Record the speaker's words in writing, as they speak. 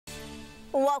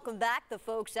Welcome back. The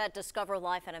folks at Discover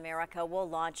Life in America will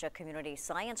launch a community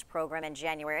science program in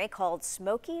January called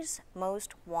Smoky's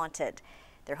Most Wanted.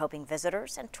 They're hoping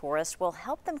visitors and tourists will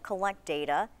help them collect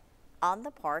data on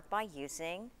the park by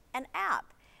using an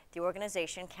app. The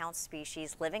organization counts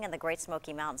species living in the Great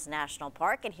Smoky Mountains National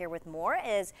Park. And here with more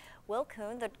is Will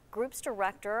Kuhn, the group's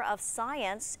director of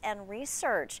science and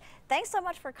research. Thanks so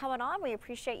much for coming on. We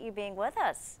appreciate you being with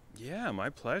us. Yeah, my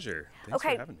pleasure. Thanks for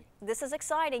having me. This is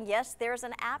exciting. Yes, there's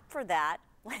an app for that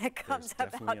when it comes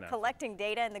about collecting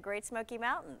data in the Great Smoky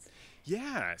Mountains.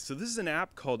 Yeah, so this is an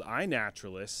app called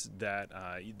i-naturalist that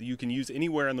you can use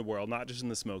anywhere in the world, not just in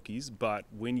the Smokies, but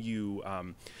when you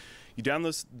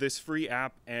download this free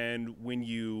app, and when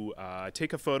you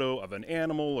take a photo of an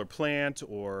animal or plant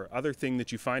or other thing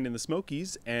that you find in the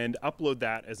Smokies and upload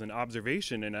that as an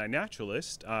observation in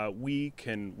i-naturalist, we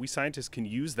scientists can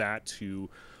use that to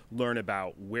learn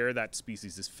about where that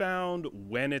species is found,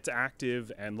 when it's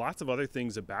active, and lots of other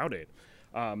things about it.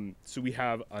 So we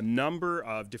have a number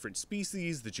of different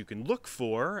species that you can look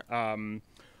for,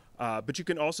 but you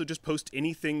can also just post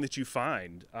anything that you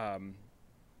find.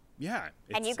 Yeah.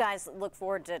 And you guys look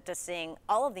forward to seeing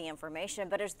all of the information,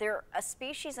 but is there a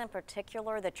species in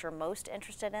particular that you're most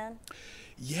interested in?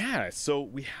 Yeah, so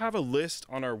we have a list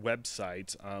on our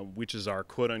website, which is our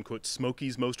quote-unquote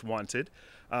Smokies Most Wanted.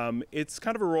 It's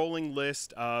kind of a rolling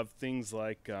list of things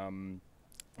like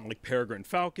peregrine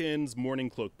falcons,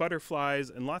 mourning cloak butterflies,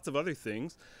 and lots of other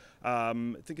things. I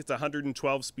think it's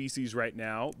 112 species right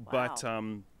now,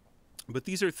 wow. But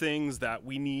these are things that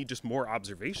we need just more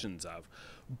observations of.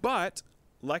 But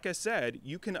like I said,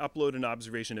 you can upload an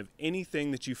observation of anything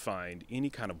that you find,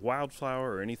 any kind of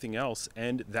wildflower or anything else,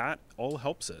 and that all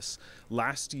helps us.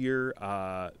 Last year,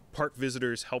 park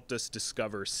visitors helped us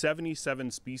discover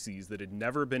 77 species that had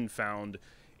never been found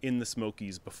in the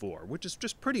Smokies before, which is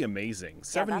just pretty amazing. Yeah,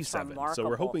 77. So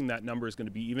we're hoping that number is going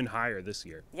to be even higher this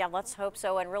year. Yeah, let's hope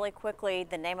so. And really quickly,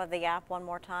 the name of the app one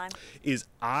more time? Is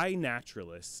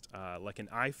i-naturalist, like an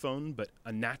iPhone, but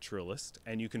a naturalist.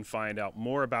 And you can find out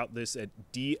more about this at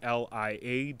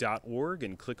dlia.org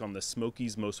and click on the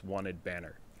Smokies Most Wanted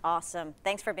banner. Awesome.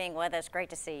 Thanks for being with us. Great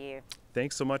to see you.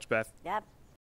 Thanks so much, Beth. Yep.